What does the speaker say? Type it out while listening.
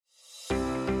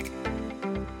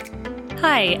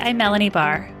Hi, I'm Melanie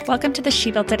Barr. Welcome to the She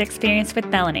Built It Experience with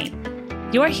Melanie.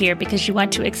 You're here because you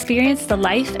want to experience the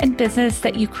life and business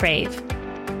that you crave.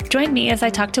 Join me as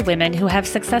I talk to women who have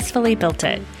successfully built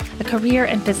it, a career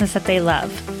and business that they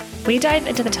love. We dive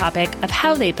into the topic of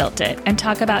how they built it and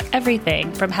talk about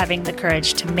everything from having the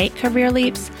courage to make career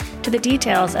leaps to the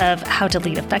details of how to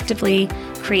lead effectively,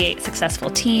 create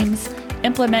successful teams,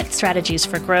 implement strategies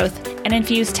for growth, and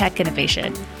infuse tech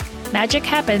innovation. Magic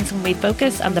happens when we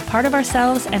focus on the part of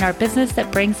ourselves and our business that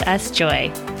brings us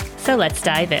joy. So let's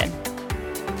dive in.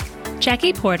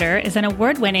 Jackie Porter is an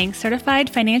award-winning certified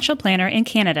financial planner in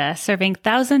Canada, serving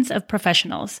thousands of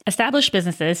professionals, established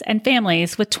businesses, and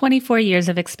families with 24 years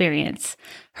of experience.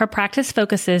 Her practice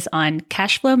focuses on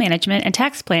cash flow management and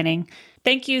tax planning.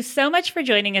 Thank you so much for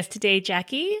joining us today,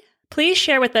 Jackie. Please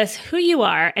share with us who you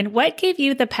are and what gave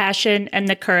you the passion and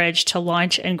the courage to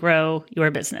launch and grow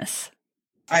your business.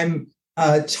 I'm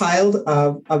a child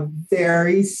of a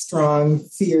very strong,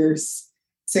 fierce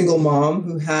single mom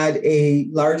who had a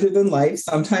larger than life,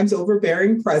 sometimes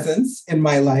overbearing presence in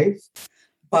my life.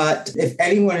 But if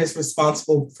anyone is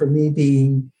responsible for me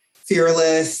being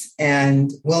fearless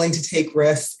and willing to take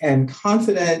risks and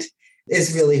confident,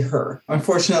 is really her.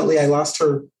 Unfortunately, I lost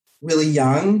her really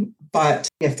young, but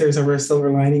if there's a silver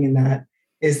lining in that,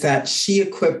 is that she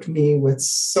equipped me with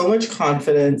so much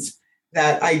confidence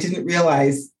that I didn't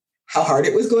realize how hard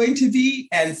it was going to be.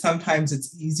 And sometimes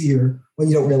it's easier when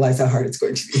you don't realize how hard it's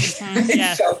going to be.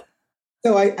 Yes.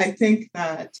 So I think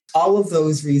that all of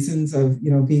those reasons of,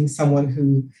 being someone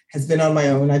who has been on my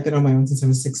own, I've been on my own since I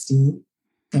was 16.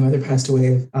 My mother passed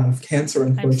away of cancer,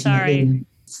 unfortunately. I'm sorry.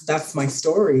 That's my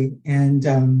story.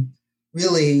 And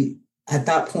really, at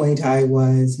that point, I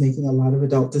was making a lot of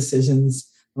adult decisions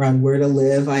around where to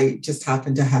live. I just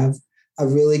happened to have a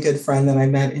really good friend that I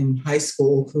met in high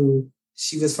school who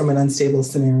she was from an unstable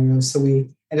scenario. So we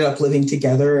ended up living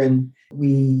together and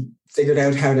we figured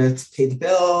out how to pay the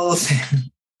bills.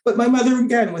 But my mother,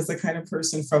 again, was the kind of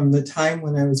person from the time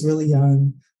when I was really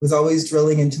young, was always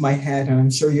drilling into my head. And I'm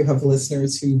sure you have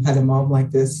listeners who had a mom like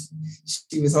this.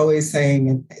 She was always saying,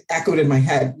 and echoed in my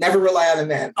head, never rely on a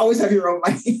man, always have your own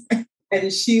money.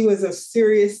 And she was a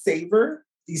serious saver.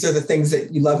 These are the things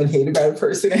that you love and hate about a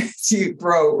person as you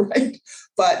grow, right?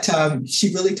 But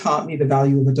she really taught me the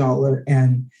value of a dollar,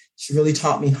 and she really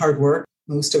taught me hard work.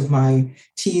 Most of my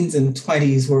teens and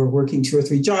 20s were working 2 or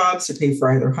 3 jobs to pay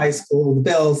for either high school, the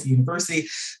bills, the university.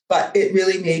 But it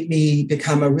really made me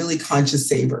become a really conscious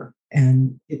saver.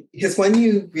 And because when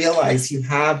you realize you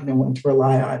have no one to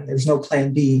rely on, there's no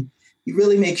plan B, you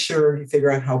really make sure you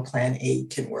figure out how plan A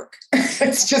can work.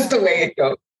 It's just the way it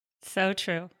goes. So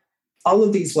true. All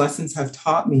of these lessons have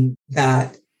taught me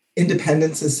that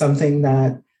independence is something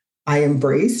that I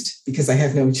embraced because I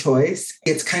had no choice.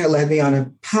 It's kind of led me on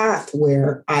a path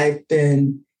where I've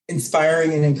been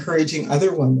inspiring and encouraging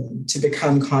other women to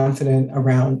become confident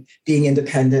around being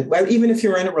independent. Well, even if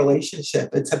you're in a relationship,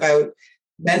 it's about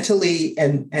mentally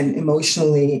and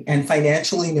emotionally and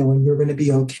financially knowing you're going to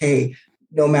be okay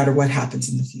no matter what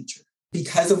happens in the future.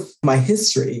 Because of my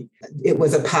history, it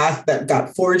was a path that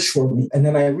got forged for me. And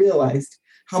then I realized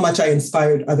how much I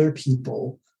inspired other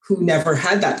people who never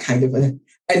had that kind of an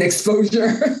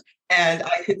exposure. And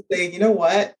I could say, you know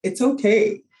what? It's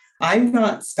okay. I'm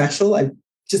not special. I've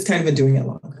just kind of been doing it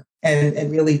longer.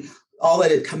 And really, all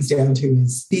that it comes down to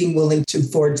is being willing to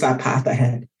forge that path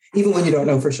ahead, even when you don't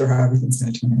know for sure how everything's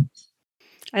going to turn out.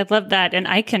 I love that. And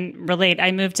I can relate.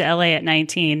 I moved to LA at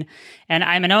 19 and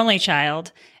I'm an only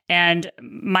child. And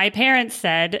my parents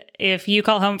said, if you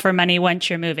call home for money once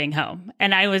you're moving home.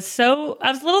 And I was a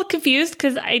little confused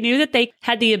because I knew that they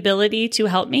had the ability to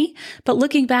help me. But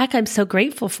looking back, I'm so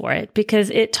grateful for it because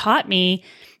it taught me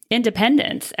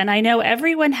independence. And I know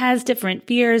everyone has different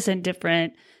fears and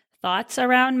different thoughts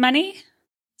around money.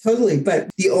 Totally. But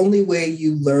the only way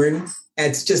you learn,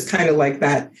 it's just kind of like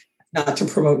that, not to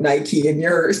promote Nike in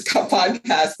your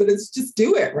podcast, but it's just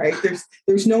do it, right?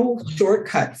 There's no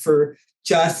shortcut for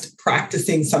just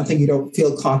practicing something you don't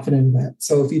feel confident about.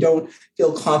 So if you don't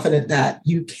feel confident that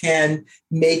you can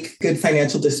make good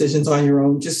financial decisions on your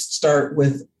own, just start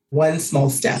with one small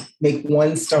step. Make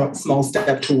one small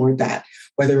step toward that.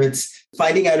 Whether it's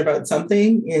finding out about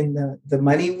something in the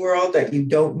money world that you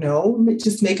don't know,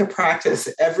 just make a practice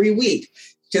every week.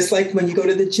 Just like when you go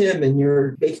to the gym and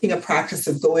you're making a practice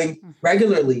of going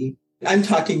regularly. I'm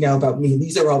talking now about me.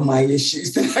 These are all my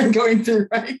issues that I'm going through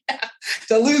right now.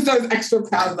 To lose those extra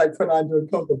pounds I put on during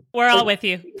COVID. We're all with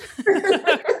you.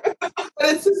 But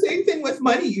it's the same thing with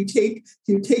money. You take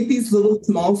these little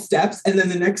small steps, and then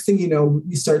the next thing you know,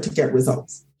 you start to get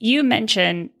results. You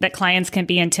mentioned that clients can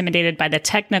be intimidated by the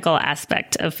technical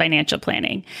aspect of financial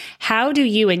planning. How do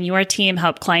you and your team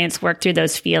help clients work through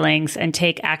those feelings and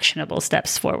take actionable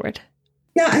steps forward?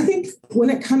 Yeah, I think when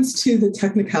it comes to the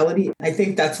technicality, I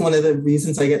think that's one of the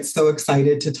reasons I get so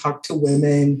excited to talk to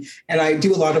women. And I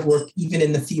do a lot of work even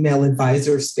in the female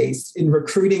advisor space, in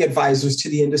recruiting advisors to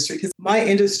the industry, because my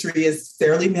industry is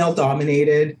fairly male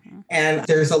dominated. And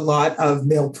there's a lot of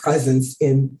male presence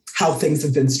in how things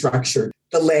have been structured.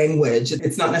 The language,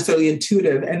 it's not necessarily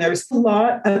intuitive. And there's a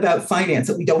lot about finance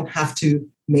that we don't have to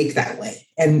make that way.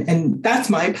 And that's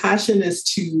my passion, is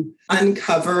to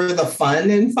uncover the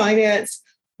fun in finance,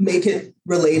 make it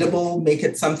relatable, make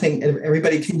it something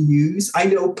everybody can use. I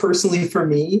know personally for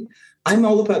me, I'm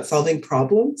all about solving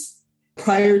problems.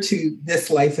 Prior to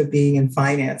this life of being in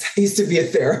finance, I used to be a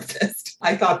therapist.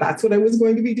 I thought that's what I was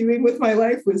going to be doing with my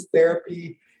life, was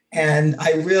therapy. And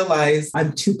I realized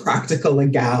I'm too practical a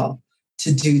gal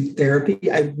to do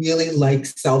therapy. I really like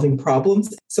solving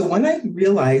problems. So when I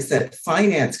realized that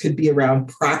finance could be around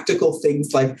practical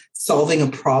things like solving a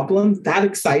problem, that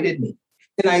excited me.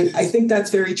 And I think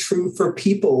that's very true for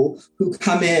people who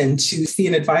come in to see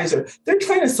an advisor. They're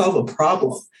trying to solve a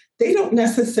problem. They don't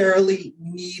necessarily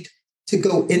need to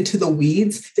go into the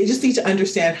weeds. They just need to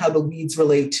understand how the weeds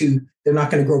relate to they're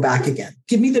not going to grow back again.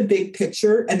 Give me the big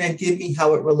picture and then give me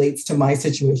how it relates to my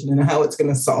situation and how it's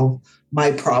going to solve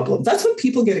my problem. That's when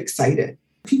people get excited.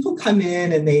 People come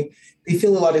in and they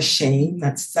feel a lot of shame.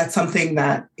 That's something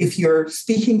that if you're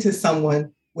speaking to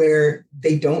someone where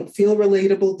they don't feel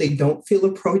relatable, they don't feel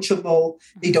approachable,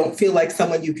 they don't feel like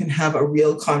someone you can have a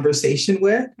real conversation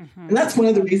with. And that's one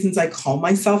of the reasons I call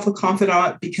myself a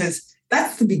confidant, because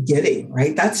that's the beginning,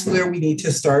 right? That's where we need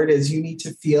to start, is you need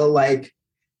to feel like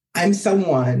I'm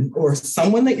someone or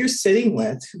someone that you're sitting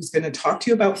with who's going to talk to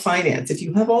you about finance. If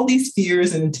you have all these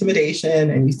fears and intimidation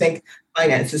and you think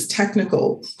finance is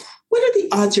technical, what are the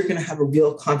odds you're going to have a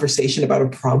real conversation about a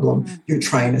problem you're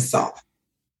trying to solve?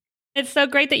 It's so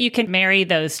great that you can marry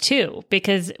those two,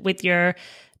 because with your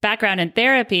background in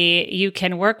therapy, you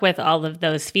can work with all of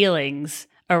those feelings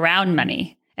around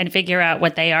money and figure out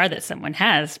what they are that someone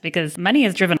has, because money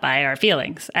is driven by our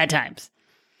feelings at times.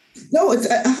 No, it's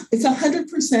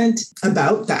 100%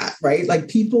 about that, right? Like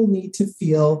people need to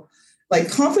feel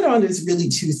like confidant is really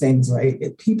two things,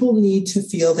 right? People need to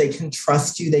feel they can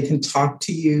trust you, they can talk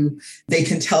to you, they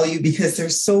can tell you, because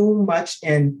there's so much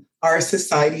in our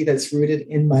society that's rooted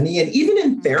in money. And even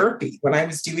in therapy, when I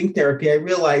was doing therapy, I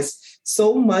realized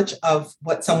so much of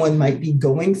what someone might be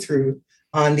going through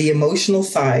on the emotional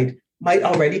side might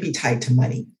already be tied to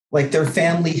money, like their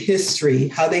family history,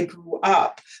 how they grew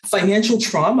up, financial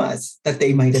traumas that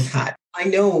they might have had. I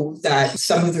know that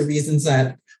some of the reasons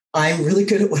that I'm really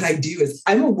good at what I do is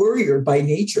I'm a worrier by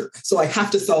nature. So I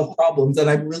have to solve problems, and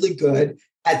I'm really good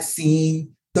at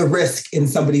seeing the risk in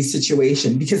somebody's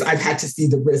situation because I've had to see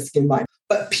the risk in mine.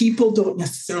 But people don't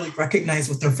necessarily recognize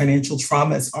what their financial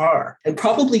traumas are. And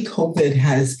probably COVID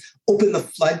has opened the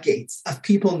floodgates of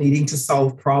people needing to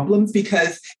solve problems,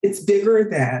 because it's bigger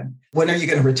than when are you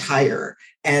going to retire?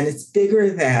 And it's bigger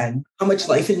than how much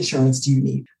life insurance do you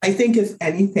need? I think if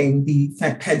anything, the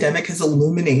pandemic has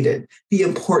illuminated the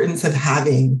importance of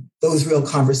having those real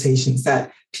conversations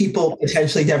that people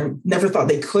potentially never thought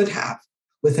they could have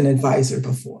with an advisor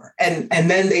before. And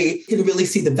then they can really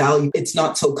see the value. It's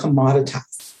not so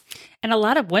commoditized. And a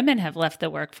lot of women have left the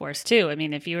workforce too. I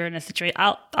mean, if you were in a situation,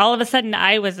 all of a sudden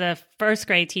I was a first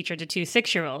grade teacher to 2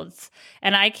 6-year-olds.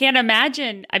 And I can't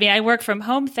imagine, I mean, I work from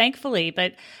home, thankfully,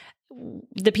 but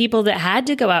the people that had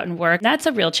to go out and work, that's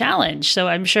a real challenge. So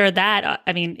I'm sure that,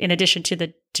 I mean, in addition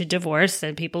to divorce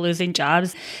and people losing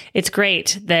jobs, it's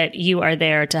great that you are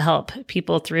there to help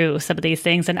people through some of these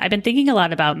things. And I've been thinking a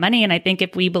lot about money. And I think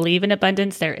if we believe in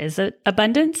abundance, there is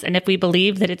abundance. And if we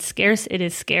believe that it's scarce, it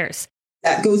is scarce.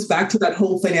 That goes back to that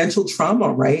whole financial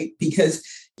trauma, right? Because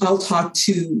I'll talk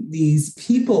to these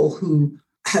people who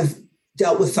have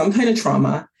dealt with some kind of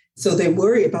trauma. So they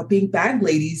worry about being bag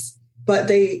ladies, but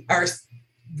they are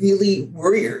really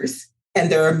warriors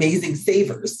and they're amazing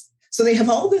savers. So they have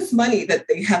all this money that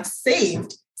they have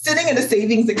saved sitting in a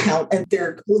savings account, and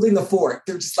they're holding the fort.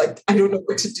 They're just like, I don't know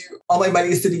what to do. All my money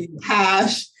is sitting in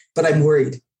cash, but I'm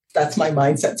worried. That's my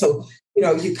mindset. So,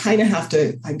 you kind of have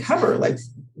to uncover, like,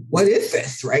 what is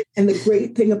this, right? And the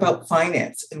great thing about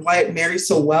finance and why it marries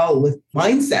so well with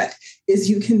mindset is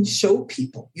you can show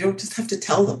people. You don't just have to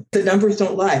tell them. The numbers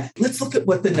don't lie. Let's look at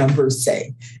what the numbers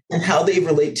say and how they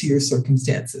relate to your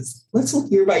circumstances. Let's look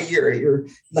year by year at your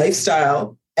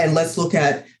lifestyle, and let's look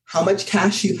at how much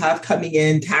cash you have coming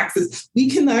in, taxes. We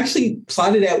can actually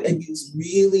plot it out and use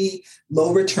really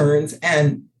low returns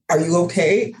and Are you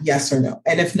okay? Yes or no?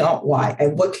 And if not, why?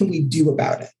 And what can we do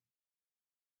about it?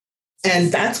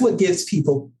 And that's what gives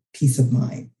people peace of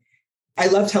mind. I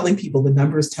love telling people the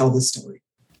numbers tell the story.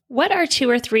 What are 2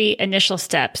 or 3 initial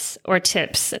steps or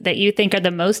tips that you think are the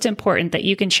most important that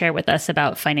you can share with us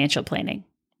about financial planning?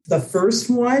 The first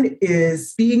one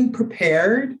is being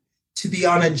prepared to be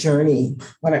on a journey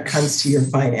when it comes to your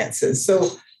finances.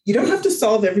 So you don't have to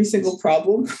solve every single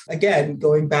problem. Again,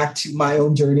 going back to my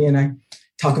own journey, and I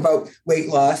talk about weight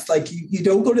loss, like you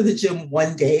don't go to the gym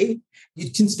one day.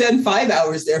 You can spend 5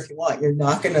 hours there if you want. You're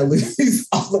not going to lose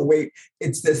all the weight.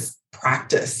 It's this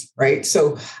practice, right?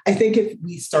 So I think if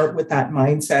we start with that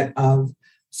mindset of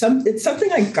it's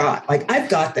something I got, like I've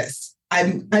got this.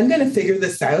 I'm going to figure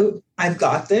this out. I've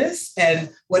got this. And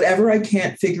whatever I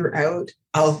can't figure out,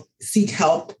 I'll seek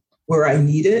help where I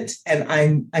need it. And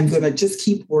I'm going to just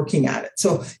keep working at it.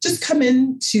 So just come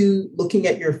into looking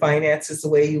at your finances the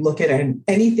way you look at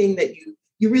anything that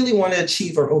you really want to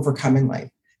achieve or overcome in life.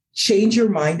 Change your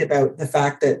mind about the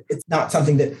fact that it's not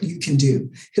something that you can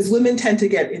do. Because women tend to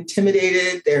get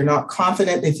intimidated. They're not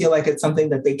confident. They feel like it's something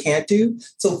that they can't do.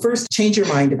 So first, change your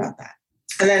mind about that.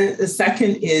 And then the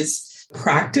second is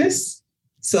practice.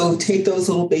 So take those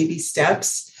little baby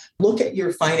steps. Look at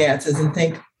your finances and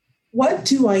think, what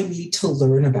do I need to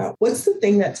learn about? What's the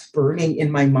thing that's burning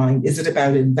in my mind? Is it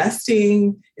about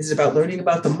investing? Is it about learning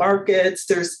about the markets?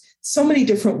 There's so many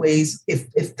different ways,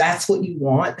 if that's what you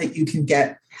want, that you can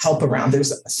get help around.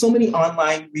 There's so many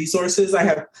online resources. I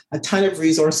have a ton of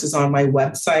resources on my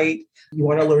website. You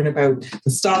want to learn about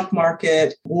the stock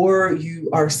market, or you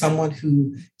are someone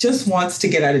who just wants to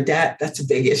get out of debt. That's a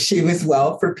big issue as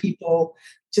well for people.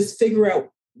 Just figure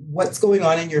out what's going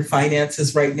on in your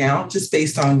finances right now, just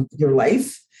based on your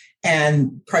life,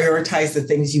 and prioritize the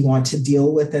things you want to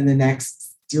deal with in the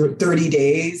next 30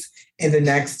 days, in the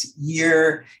next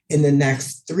year, in the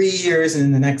next 3 years, and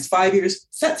in the next 5 years.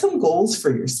 Set some goals for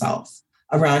yourself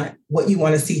around what you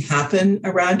want to see happen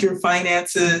around your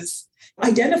finances.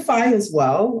 Identify as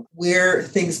well where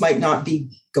things might not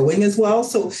be going as well.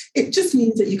 So it just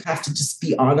means that you have to just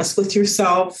be honest with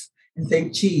yourself and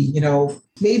think, gee,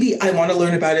 maybe I want to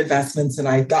learn about investments and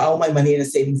I got all my money in a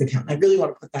savings account. I really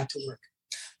want to put that to work.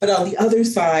 But on the other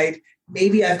side,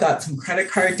 maybe I've got some credit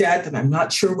card debt that I'm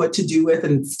not sure what to do with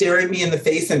and it's staring me in the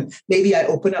face. And maybe I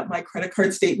open up my credit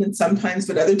card statement sometimes,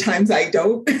 but other times I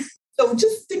don't. So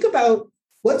just think about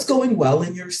what's going well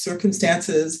in your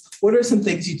circumstances. What are some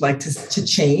things you'd like to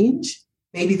change?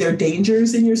 Maybe there are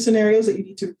dangers in your scenarios that you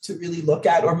need to really look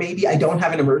at, or maybe I don't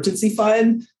have an emergency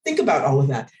fund. Think about all of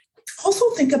that. Also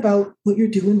think about what you're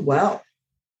doing well.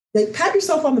 Like, pat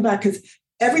yourself on the back, because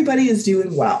everybody is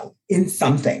doing well in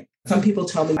something. Some people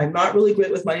tell me I'm not really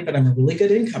great with money, but I'm a really good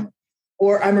incomer,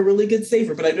 or I'm a really good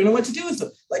saver, but I don't know what to do with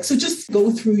them. So just go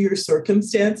through your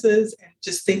circumstances and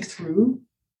just think through.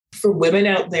 For women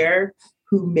out there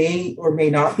who may or may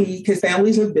not be, because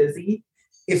families are busy,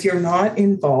 if you're not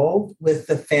involved with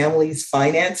the family's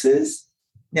finances,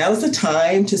 now's the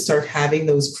time to start having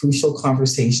those crucial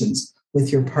conversations with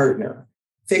your partner.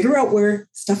 Figure out where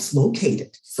stuff's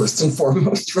located, first and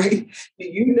foremost, right? Do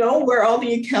you know where all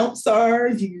the accounts are?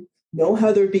 Do you know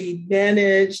how they're being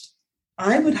managed?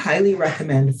 I would highly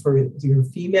recommend for your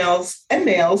females and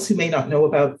males who may not know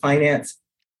about finance,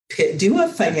 do a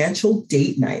financial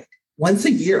date night once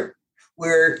a year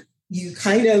where you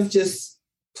kind of just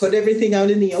put everything out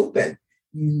in the open.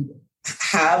 You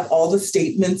have all the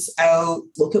statements out,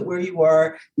 look at where you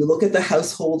are, you look at the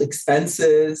household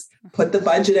expenses, put the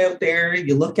budget out there,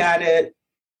 you look at it,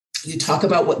 you talk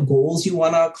about what goals you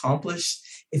want to accomplish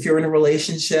if you're in a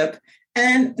relationship,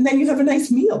 and then you have a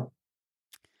nice meal.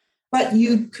 But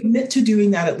you commit to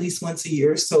doing that at least once a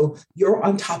year, so you're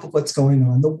on top of what's going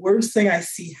on. The worst thing I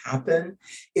see happen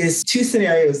is 2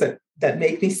 scenarios that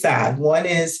make me sad. One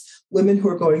is women who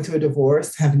are going through a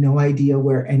divorce have no idea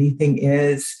where anything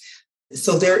is.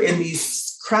 So they're in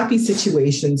these crappy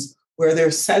situations where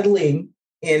they're settling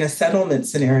in a settlement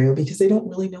scenario because they don't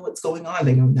really know what's going on.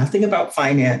 They know nothing about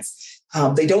finance.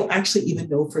 They don't actually even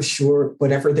know for sure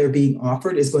whatever they're being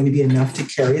offered is going to be enough to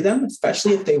carry them,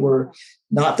 especially if they were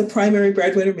not the primary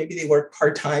breadwinner. Maybe they worked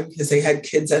part-time because they had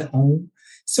kids at home.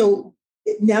 So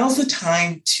now's the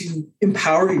time to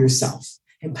empower yourself,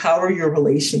 empower your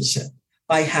relationship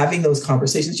by having those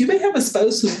conversations. You may have a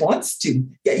spouse who wants to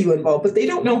get you involved, but they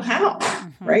don't know how,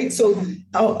 right? So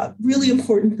a really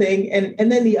important thing.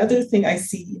 And then the other thing I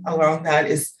see along that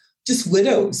is just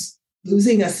widows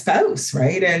losing a spouse,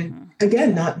 right? And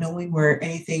again, not knowing where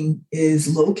anything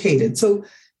is located. So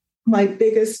my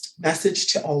biggest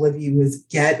message to all of you is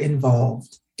get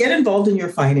involved. Get involved in your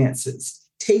finances.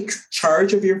 Take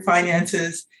charge of your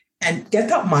finances and get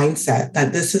that mindset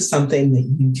that this is something that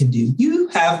you can do. You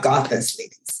have got this,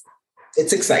 ladies.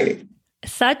 It's exciting.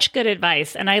 Such good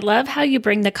advice. And I love how you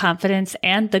bring the confidence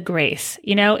and the grace.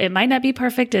 It might not be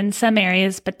perfect in some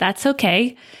areas, but that's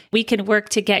okay. We can work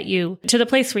to get you to the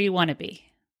place where you want to be.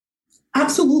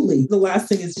 Absolutely. The last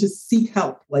thing is just seek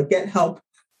help, get help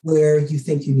where you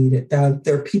think you need it.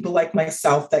 There are people like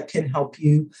myself that can help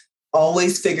you.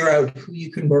 Always figure out who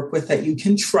you can work with that you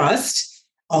can trust.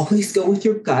 Always go with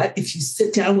your gut. If you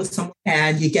sit down with someone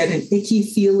and you get an icky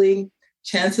feeling,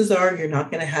 chances are you're not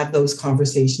going to have those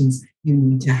conversations you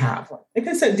need to have. Like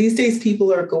I said, these days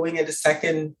people are going into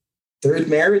second, third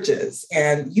marriages,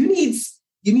 and you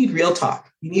need real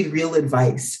talk. You need real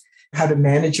advice. How to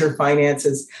manage your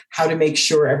finances, how to make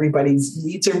sure everybody's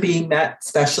needs are being met,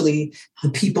 especially the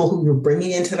people who you're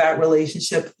bringing into that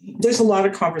relationship. There's a lot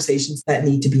of conversations that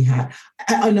need to be had.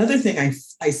 Another thing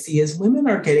I see is women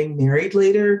are getting married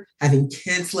later, having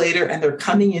kids later, and they're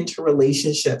coming into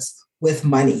relationships with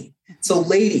money. So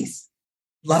ladies,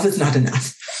 love is not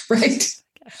enough, right?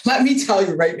 Let me tell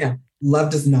you right now, love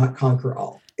does not conquer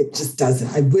all. It just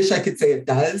doesn't. I wish I could say it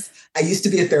does. I used to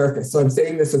be a therapist, so I'm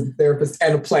saying this as a therapist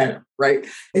and a planner, right?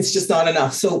 It's just not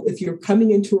enough. So if you're coming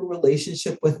into a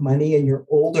relationship with money and you're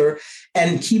older,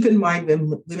 and keep in mind,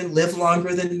 women live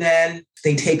longer than men.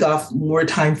 They take off more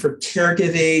time for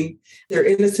caregiving. They're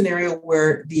in a scenario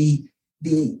where the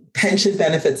pension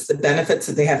benefits, the benefits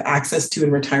that they have access to in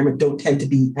retirement don't tend to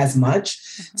be as much.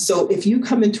 Mm-hmm. So if you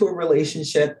come into a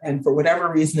relationship and for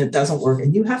whatever reason it doesn't work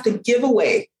and you have to give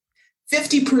away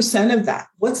 50% of that,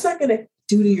 what's that going to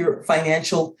do to your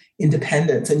financial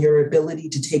independence and your ability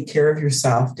to take care of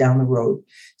yourself down the road?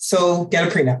 So get a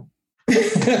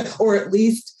prenup or at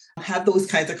least have those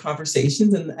kinds of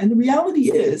conversations. And the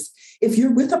reality is, if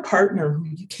you're with a partner who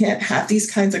you can't have these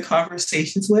kinds of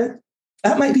conversations with,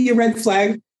 that might be a red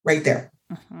flag right there.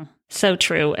 Mm-hmm. So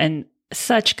true. And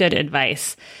such good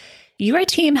advice. Your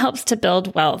team helps to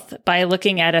build wealth by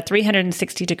looking at a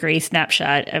 360-degree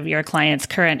snapshot of your client's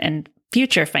current and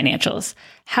future financials.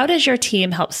 How does your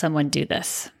team help someone do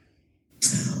this?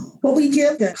 Well, we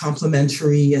give a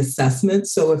complimentary assessment.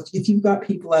 So if you've got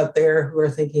people out there who are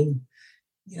thinking,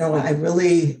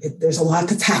 there's a lot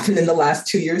that's happened in the last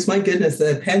 2 years. My goodness,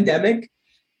 the pandemic,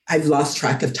 I've lost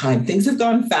track of time. Things have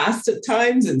gone fast at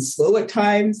times and slow at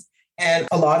times. And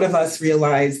a lot of us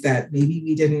realize that maybe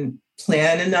we didn't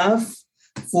plan enough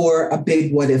for a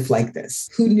big what if like this.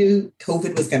 Who knew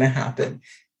COVID was going to happen?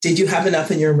 Did you have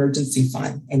enough in your emergency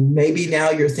fund? And maybe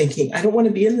now you're thinking, I don't want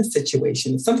to be in this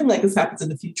situation. If something like this happens in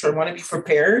the future, I want to be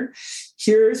prepared.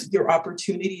 Here's your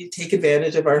opportunity to take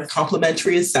advantage of our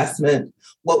complimentary assessment.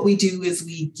 What we do is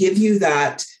we give you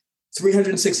that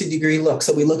 360-degree look.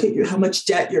 So we look at how much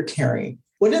debt you're carrying.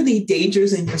 What are the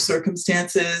dangers in your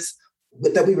circumstances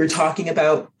that we were talking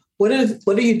about? What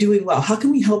are you doing well? How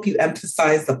can we help you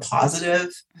emphasize the positive?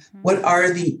 Mm-hmm. What are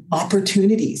the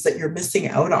opportunities that you're missing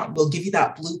out on? We'll give you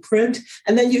that blueprint,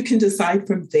 and then you can decide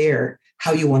from there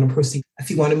how you want to proceed.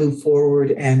 If you want to move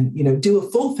forward and do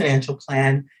a full financial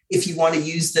plan, if you want to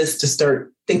use this to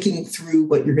start thinking through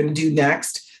what you're going to do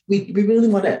next, we really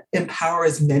want to empower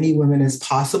as many women as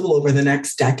possible over the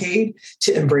next decade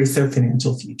to embrace their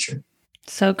financial future.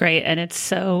 So great, and it's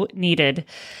so needed.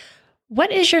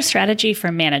 What is your strategy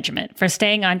for management, for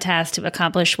staying on task to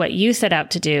accomplish what you set out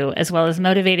to do, as well as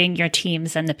motivating your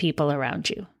teams and the people around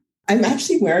you? I'm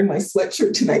actually wearing my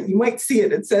sweatshirt tonight. You might see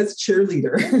it. It says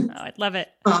cheerleader. Oh, I love it.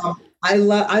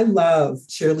 I love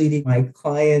cheerleading my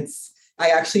clients. I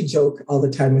actually joke all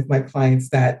the time with my clients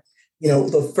that,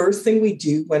 the first thing we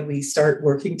do when we start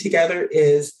working together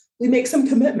is we make some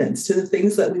commitments to the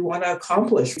things that we want to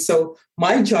accomplish. So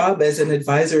my job as an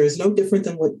advisor is no different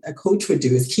than what a coach would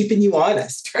do, is keeping you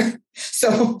honest, right?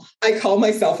 So I call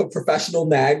myself a professional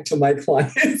nag to my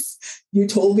clients. You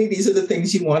told me these are the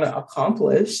things you want to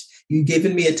accomplish. You've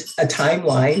given me a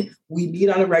timeline. We meet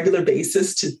on a regular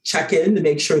basis to check in to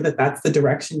make sure that that's the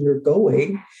direction you're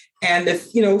going. And if,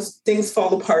 things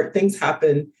fall apart, things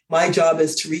happen, my job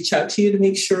is to reach out to you to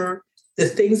make sure the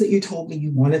things that you told me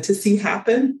you wanted to see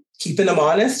happen, keeping them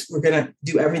honest, we're going to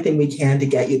do everything we can to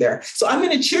get you there. So I'm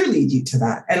going to cheerlead you to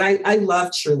that. And I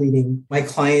love cheerleading my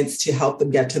clients to help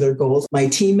them get to their goals, my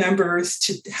team members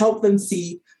to help them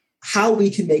see how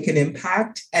we can make an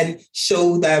impact and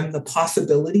show them the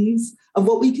possibilities of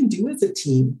what we can do as a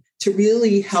team to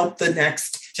really help the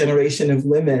next generation of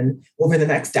women over the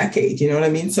next decade. You know what I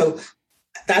mean? So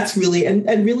that's really, and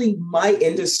really my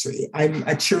industry. I'm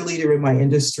a cheerleader in my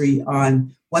industry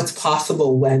on what's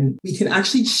possible when we can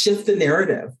actually shift the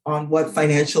narrative on what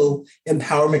financial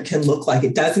empowerment can look like.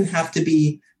 It doesn't have to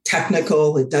be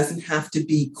technical. It doesn't have to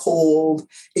be cold.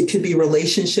 It can be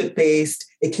relationship based.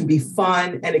 It can be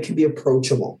fun, and it can be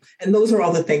approachable. And those are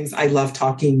all the things I love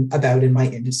talking about in my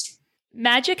industry.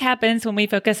 Magic happens when we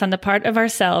focus on the part of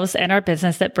ourselves and our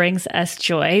business that brings us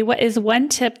joy. What is one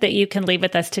tip that you can leave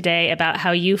with us today about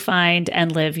how you find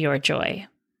and live your joy?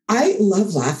 I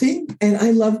love laughing, and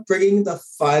I love bringing the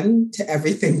fun to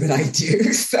everything that I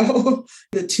do. So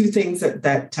the two things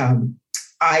that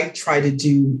I try to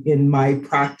do in my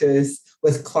practice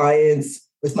with clients,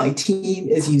 with my team,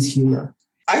 is use humor.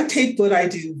 I take what I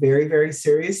do very, very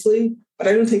seriously, but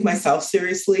I don't take myself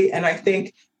seriously. And I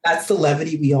think that's the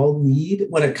levity we all need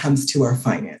when it comes to our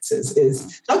finances,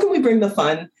 is how can we bring the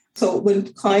fun? So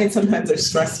when clients sometimes are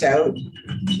stressed out,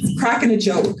 cracking a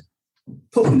joke,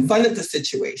 poking fun at the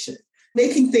situation,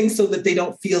 making things so that they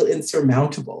don't feel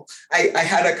insurmountable. I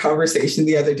had a conversation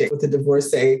the other day with a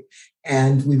divorcee,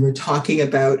 and we were talking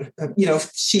about,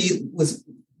 she was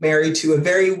married to a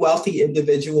very wealthy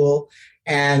individual,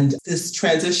 and this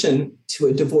transition to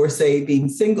a divorcee being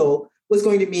single was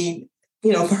going to mean,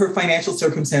 for her financial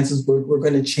circumstances were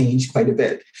going to change quite a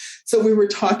bit. So we were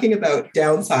talking about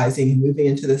downsizing and moving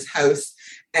into this house,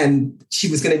 and she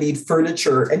was going to need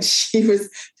furniture. And she was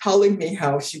telling me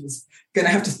how she was going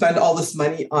to have to spend all this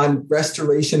money on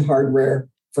restoration hardware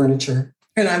furniture.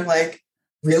 And I'm like,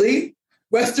 really?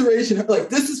 Restoration? Like,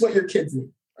 this is what your kids need.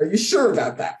 Are you sure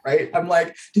about that? Right? I'm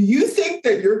like, do you think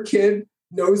that your kid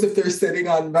knows if they're sitting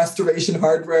on restoration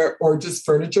hardware or just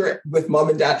furniture with mom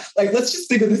and dad? Like, let's just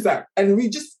figure this out. And we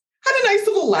just had a nice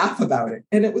little laugh about it.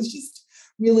 And it was just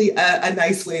really a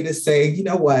nice way to say, you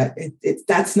know what,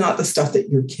 that's not the stuff that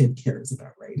your kid cares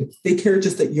about, right? They care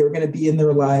just that you're going to be in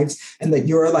their lives and that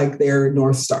you're like their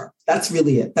North Star. That's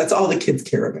really it. That's all the kids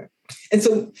care about. And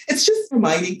so it's just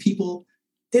reminding people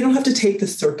they don't have to take the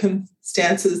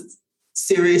circumstances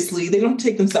seriously. They don't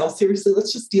take themselves seriously.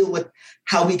 Let's just deal with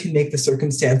how we can make the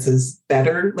circumstances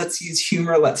better. Let's use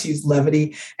humor. Let's use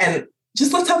levity. And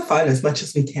just let's have fun as much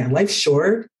as we can. Life's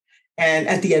short. And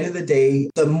at the end of the day,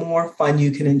 the more fun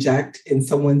you can inject in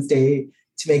someone's day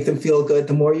to make them feel good,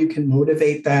 the more you can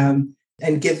motivate them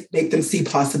and make them see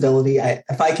possibility.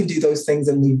 If I can do those things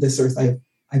and leave this earth,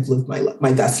 I've lived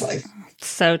my best life.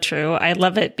 So true. I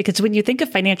love it, because when you think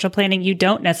of financial planning, you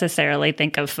don't necessarily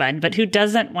think of fun, but who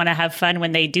doesn't want to have fun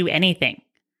when they do anything?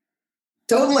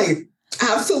 Totally.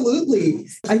 Absolutely.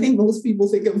 I think most people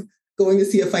think of going to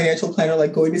see a financial planner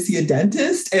like going to see a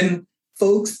dentist. And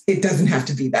folks, it doesn't have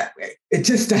to be that way. It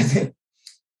just doesn't.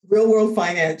 Real world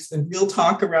finance and real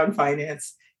talk around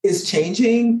finance is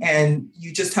changing, and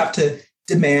you just have to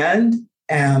demand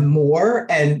more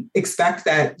and expect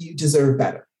that you deserve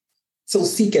better. So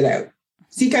seek it out.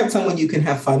 Seek out someone you can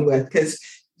have fun with, because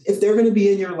if they're going to be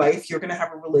in your life, you're going to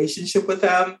have a relationship with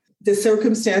them. The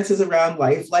circumstances around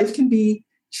life can be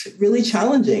really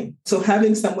challenging. So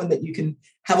having someone that you can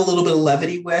have a little bit of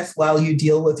levity with while you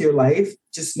deal with your life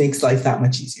just makes life that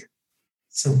much easier.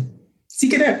 So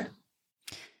seek it out.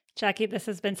 Jackie, this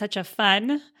has been such a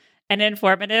fun and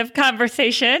informative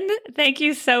conversation. Thank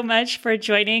you so much for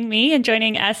joining me and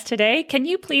joining us today. Can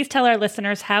you please tell our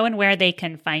listeners how and where they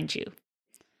can find you?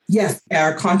 Yes,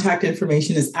 our contact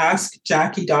information is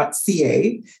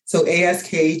askjackie.ca. So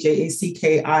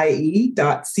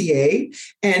askjackie.ca.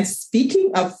 And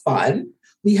speaking of fun,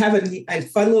 we have a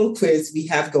fun little quiz we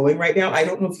have going right now. I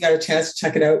don't know if you got a chance to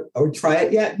check it out or try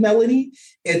it yet, Melanie.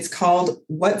 It's called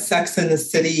What Sex and the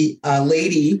City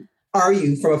Lady Are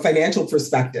You from a Financial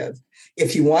Perspective?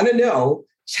 If you want to know,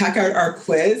 check out our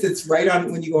quiz. It's right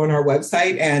on when you go on our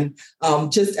website. And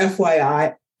just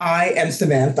FYI, I am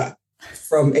Samantha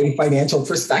from a financial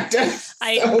perspective.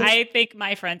 I think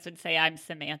my friends would say I'm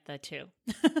Samantha too.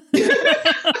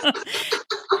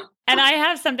 And I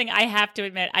have something I have to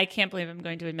admit. I can't believe I'm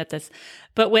going to admit this.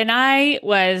 But when I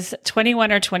was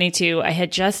 21 or 22, I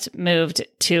had just moved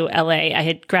to LA. I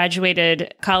had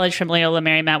graduated college from Loyola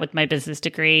Marymount with my business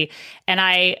degree. And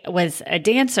I was a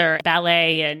dancer,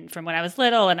 ballet, and from when I was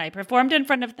little, and I performed in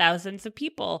front of thousands of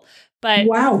people. But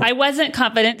wow. I wasn't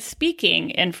confident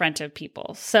speaking in front of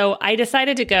people. So I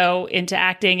decided to go into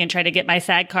acting and try to get my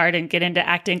SAG card and get into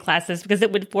acting classes, because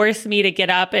it would force me to get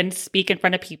up and speak in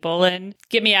front of people and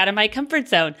get me out of my comfort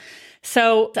zone.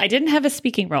 So I didn't have a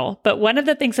speaking role, but one of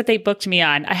the things that they booked me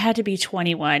on, I had to be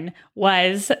 21,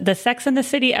 was the Sex and the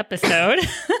City episode.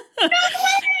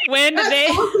 When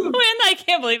I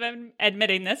can't believe I'm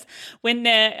admitting this, when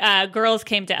the girls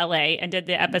came to LA and did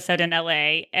the episode in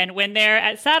LA, and when they're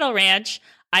at Saddle Ranch,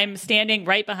 I'm standing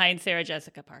right behind Sarah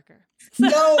Jessica Parker. So,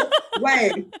 no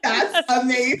way. That's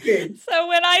amazing. So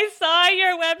when I saw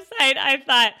your website, I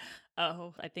thought,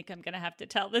 Oh, I think I'm going to have to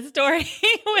tell the story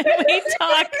when we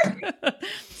talk.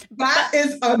 That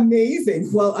is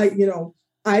amazing. Well,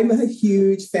 I'm a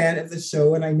huge fan of the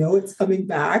show, and I know it's coming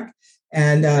back,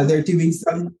 and they're doing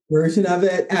some version of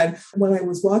it. And when I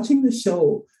was watching the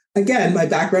show, again, my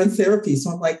background therapy. So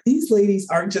I'm like, these ladies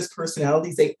aren't just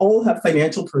personalities. They all have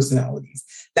financial personalities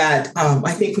that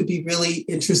I think would be really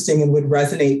interesting and would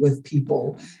resonate with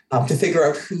people to figure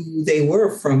out who they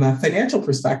were from a financial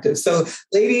perspective. So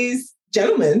ladies,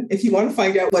 gentlemen, if you want to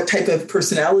find out what type of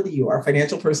personality you are,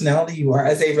 financial personality you are,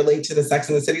 as they relate to the Sex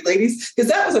and the City ladies, because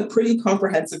that was a pretty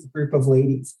comprehensive group of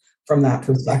ladies from that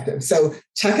perspective. So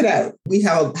check it out. We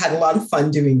have had a lot of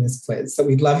fun doing this quiz. So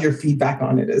we'd love your feedback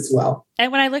on it as well.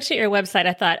 And when I looked at your website,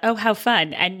 I thought, oh, how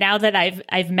fun. And now that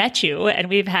I've met you and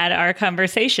we've had our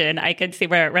conversation, I can see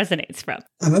where it resonates from.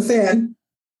 I'm a fan.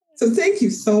 So thank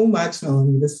you so much,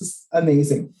 Melanie. This was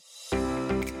amazing.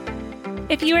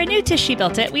 If you are new to She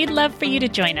Built It, we'd love for you to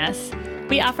join us.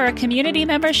 We offer community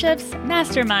memberships,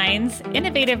 masterminds,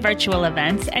 innovative virtual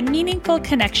events, and meaningful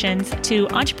connections to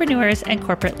entrepreneurs and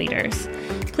corporate leaders.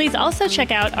 Please also check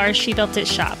out our She Built It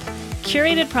shop,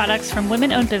 curated products from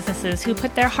women-owned businesses who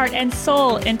put their heart and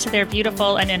soul into their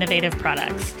beautiful and innovative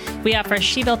products. We offer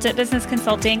She Built It business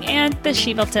consulting and the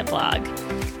She Built It blog.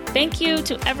 Thank you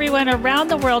to everyone around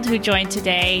the world who joined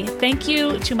today. Thank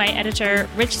you to my editor,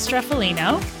 Rich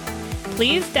Straffolino.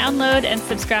 Please download and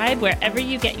subscribe wherever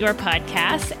you get your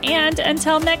podcasts. And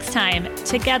until next time,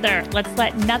 together, let's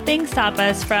let nothing stop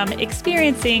us from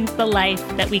experiencing the life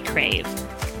that we crave.